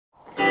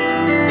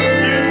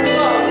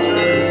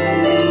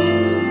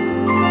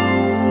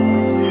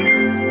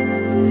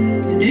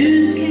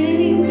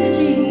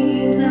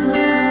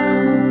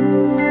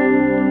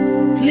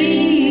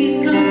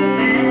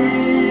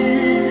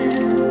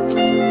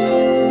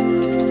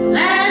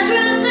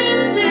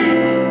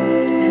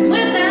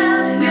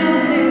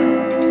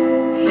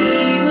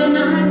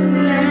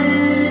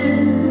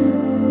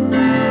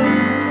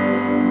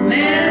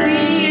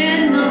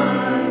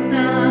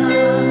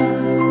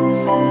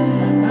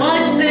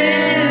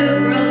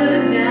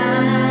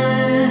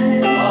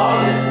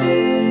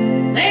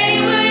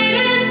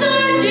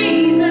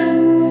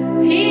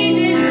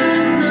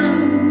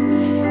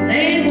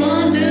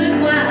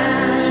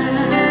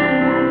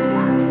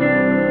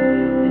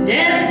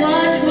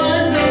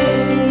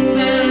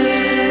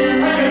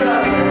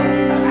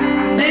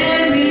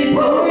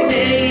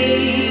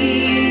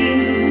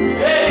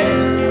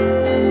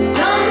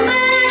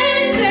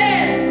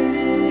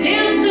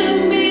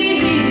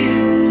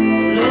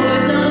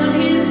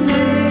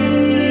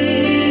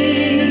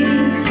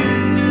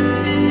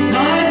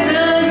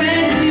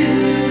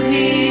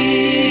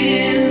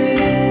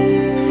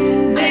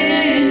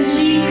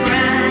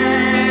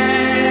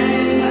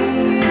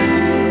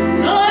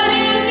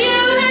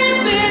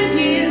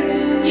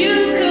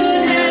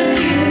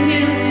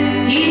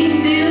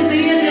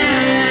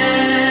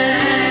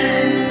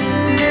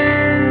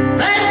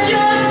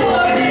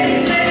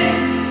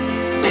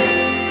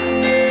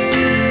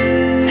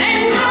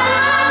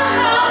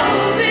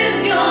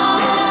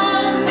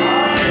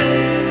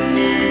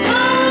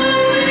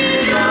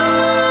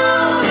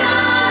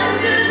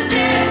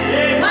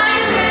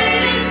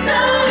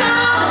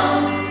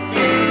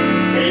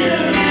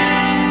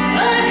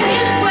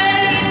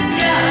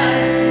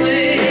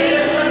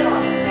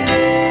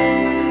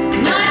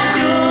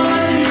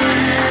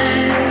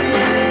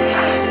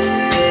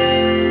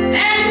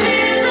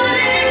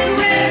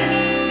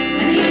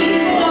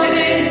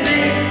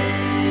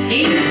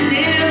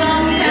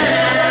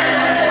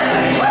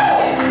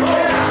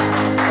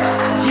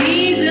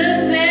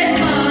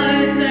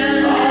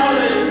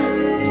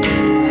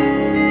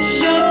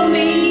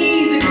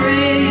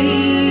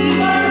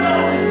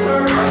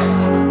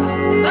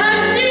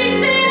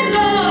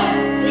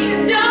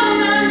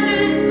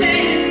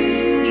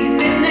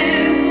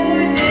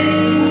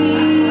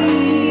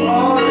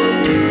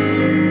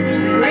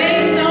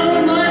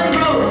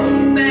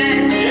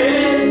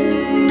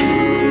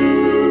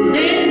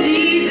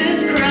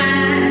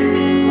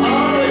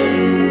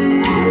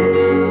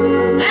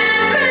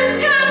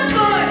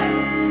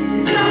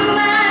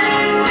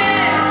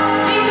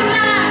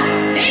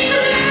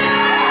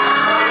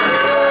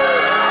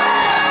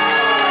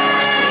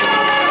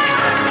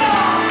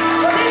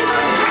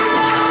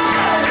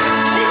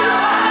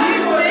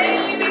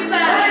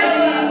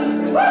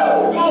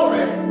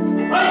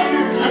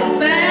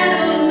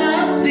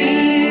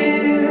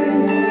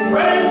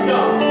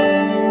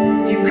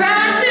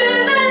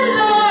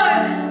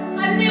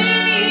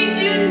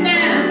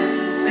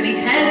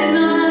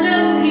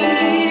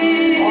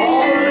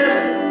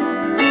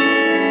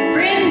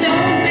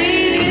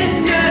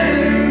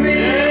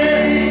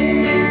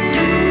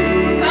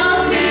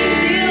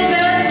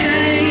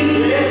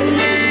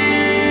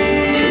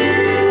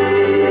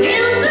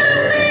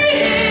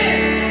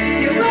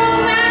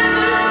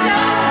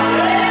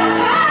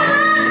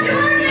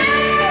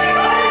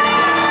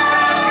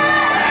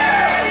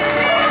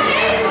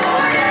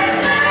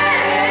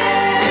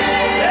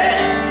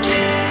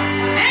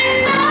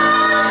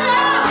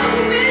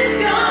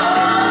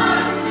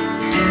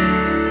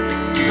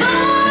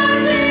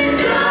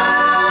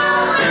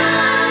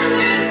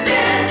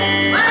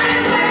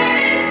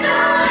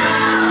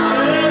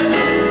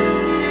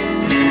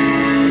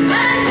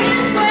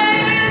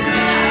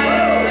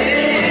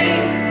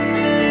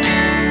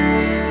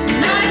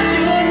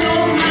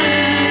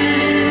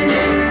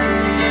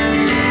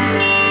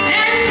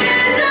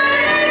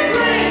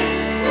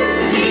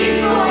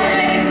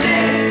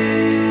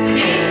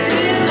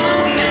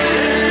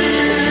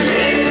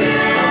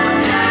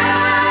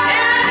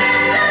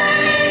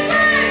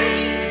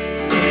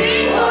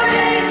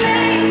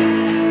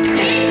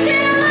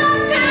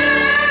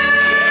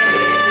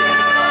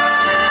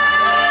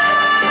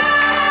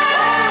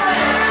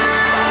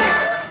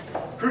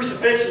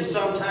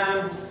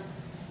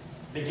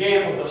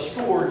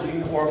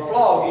scourging or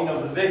flogging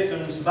of the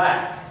victim's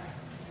back.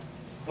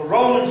 The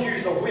Romans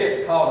used a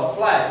whip called a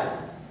flagon,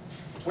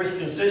 which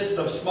consisted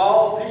of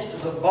small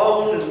pieces of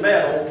bone and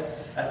metal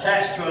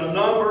attached to a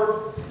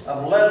number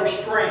of leather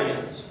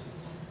strands.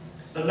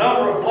 The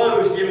number of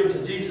blows given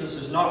to Jesus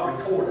is not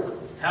recorded.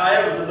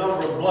 However, the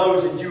number of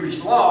blows in Jewish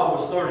law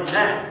was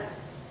 39.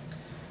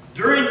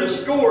 During the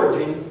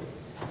scourging,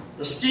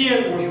 the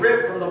skin was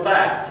ripped from the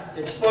back,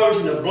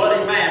 exposing a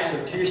bloody mass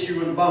of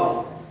tissue and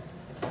bone.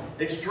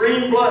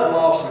 Extreme blood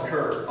loss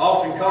occurred,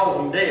 often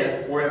causing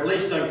death or at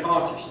least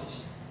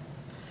unconsciousness.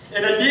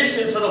 In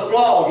addition to the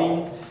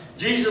flogging,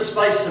 Jesus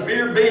faced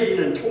severe beating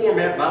and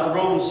torment by the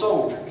Roman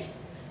soldiers,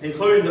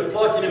 including the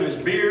plucking of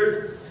his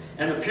beard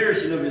and the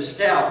piercing of his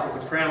scalp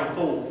with a crown of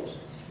thorns.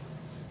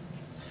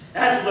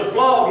 After the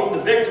flogging,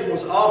 the victim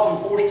was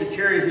often forced to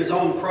carry his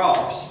own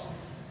cross,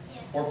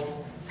 or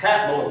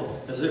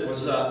patbulum, as it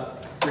was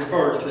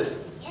referred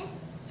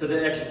to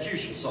the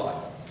execution site.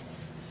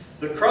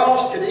 The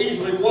cross could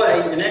easily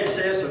weigh in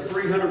excess of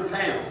 300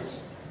 pounds.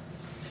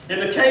 In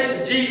the case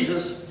of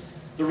Jesus,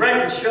 the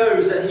record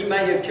shows that he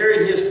may have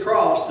carried his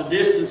cross the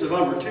distance of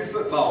over 2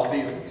 football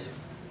fields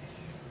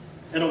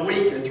in a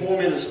weak and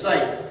tormented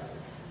state.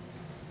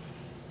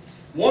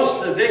 Once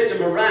the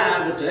victim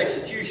arrived at the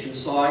execution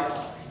site,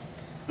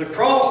 the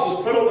cross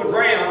was put on the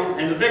ground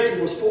and the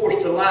victim was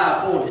forced to lie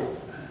upon it.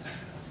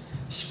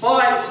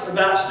 Spikes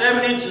about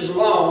 7 inches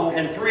long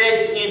and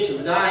 3/8 inches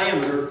in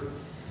diameter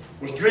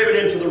was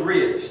driven into the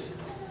wrist.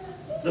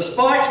 The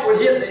spikes would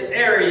hit the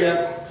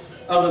area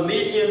of the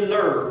median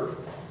nerve,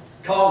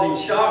 causing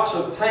shocks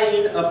of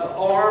pain up the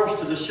arms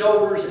to the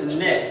shoulders and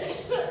neck.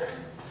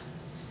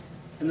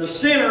 In the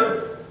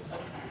center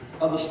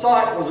of the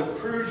stike was a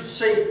crude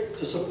seat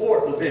to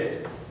support the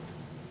victim.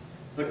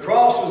 The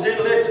cross was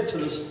then lifted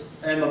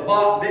and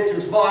the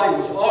victim's body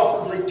was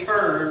awkwardly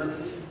turned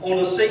on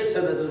the seat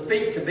so that the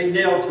feet could be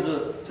nailed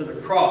to the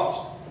cross.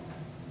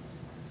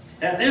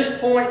 At this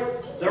point,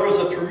 there was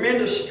a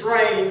tremendous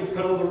strain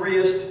put on the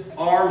wrist,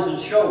 arms, and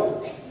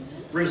shoulders,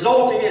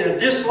 resulting in a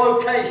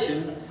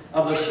dislocation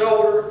of the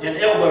shoulder and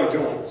elbow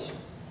joints.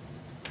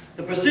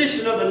 The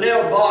position of the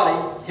nailed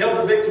body held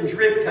the victim's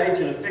rib cage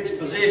in a fixed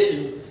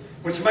position,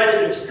 which made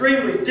it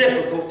extremely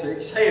difficult to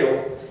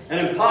exhale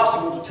and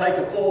impossible to take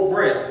a full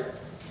breath.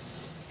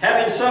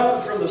 Having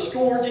suffered from the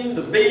scourging,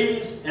 the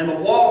beatings, and the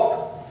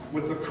walk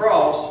with the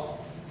cross,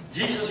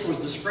 Jesus was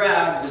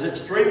described as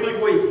extremely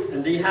weak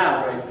and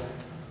dehydrated.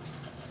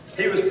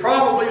 He was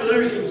probably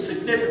losing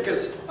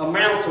significant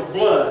amounts of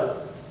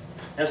blood.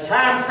 As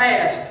time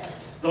passed,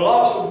 the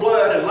loss of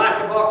blood and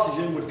lack of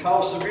oxygen would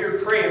cause severe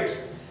cramps,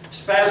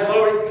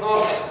 spasmodic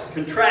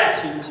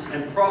contractions,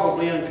 and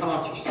probably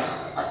unconsciousness.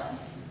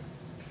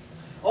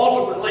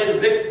 Ultimately,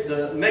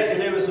 the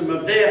mechanism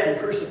of death in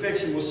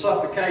crucifixion was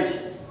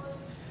suffocation.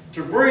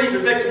 To breathe, the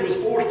victim was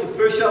forced to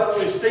push up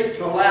on his feet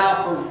to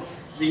allow for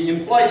the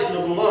inflation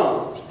of the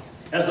lungs.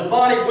 As the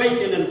body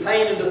weakened and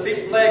pain in the feet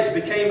and legs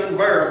became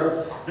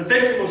unbearable, the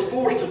victim was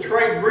forced to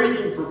trade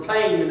breathing for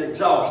pain and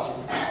exhaustion.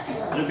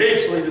 And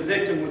eventually the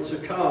victim would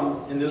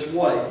succumb in this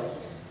way,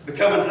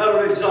 becoming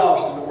utterly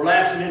exhausted but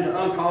relapsing into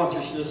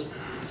unconsciousness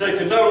so he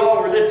could no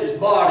longer lift his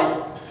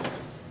body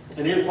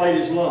and inflate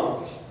his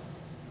lungs.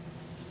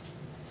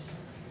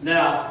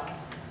 Now,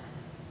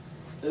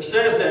 it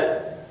says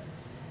that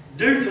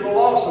due to the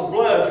loss of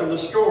blood from the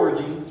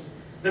scourging,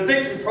 the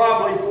victim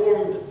probably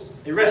formed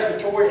a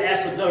respiratory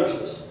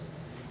acidosis,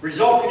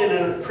 resulting in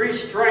an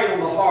increased strain on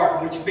the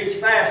heart, which beats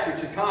faster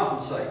to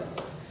compensate.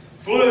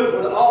 Fluid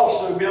would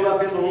also build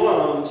up in the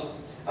lungs.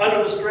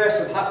 Under the stress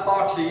of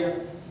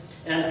hypoxia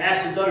and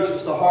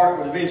acidosis, the heart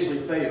would eventually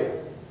fail.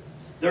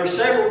 There are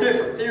several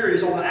different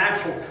theories on the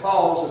actual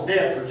cause of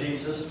death for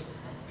Jesus,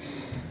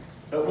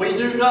 but we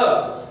do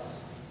know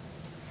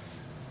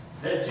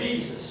that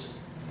Jesus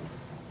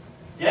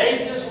gave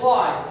his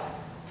life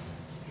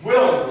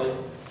willingly.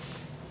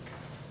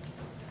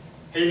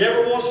 He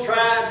never once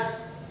tried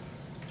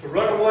to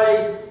run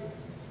away.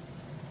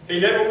 He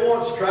never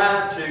once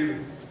tried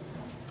to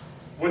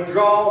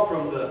withdraw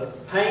from the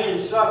pain and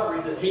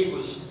suffering that he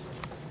was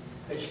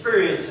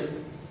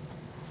experiencing.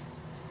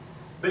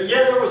 But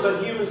yet there was a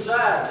human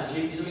side to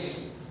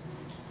Jesus.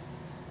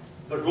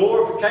 The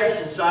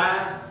glorification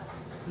side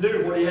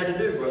knew what he had to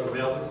do, Brother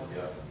Melvin.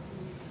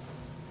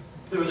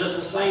 It was at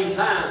the same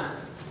time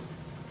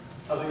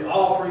of the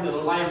offering of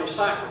the Lamb of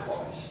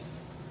sacrifice.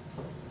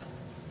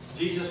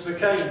 Jesus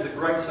became the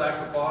great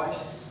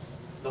sacrifice,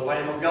 the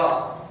Lamb of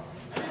God.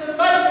 And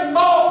making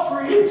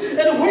mockery,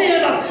 and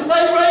when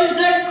they raised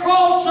that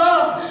cross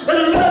up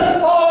and let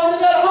it fall into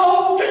that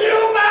hole, can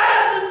you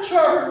imagine,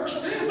 church,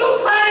 the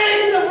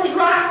pain that was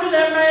racked in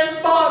that man's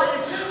body?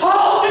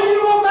 Oh, can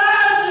you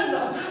imagine?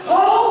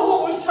 Oh,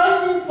 what was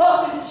taking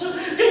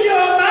place? Can you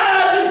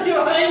imagine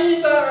him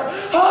hanging there?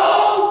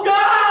 Oh,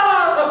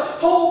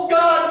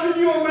 God, can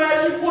you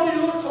imagine what he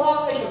looked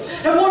like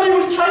and what he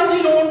was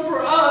taking on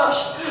for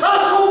us?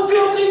 Us whole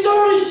filthy,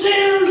 dirty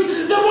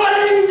sinners that we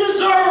didn't even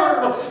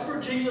deserve. For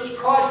Jesus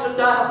Christ to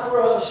die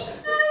for us.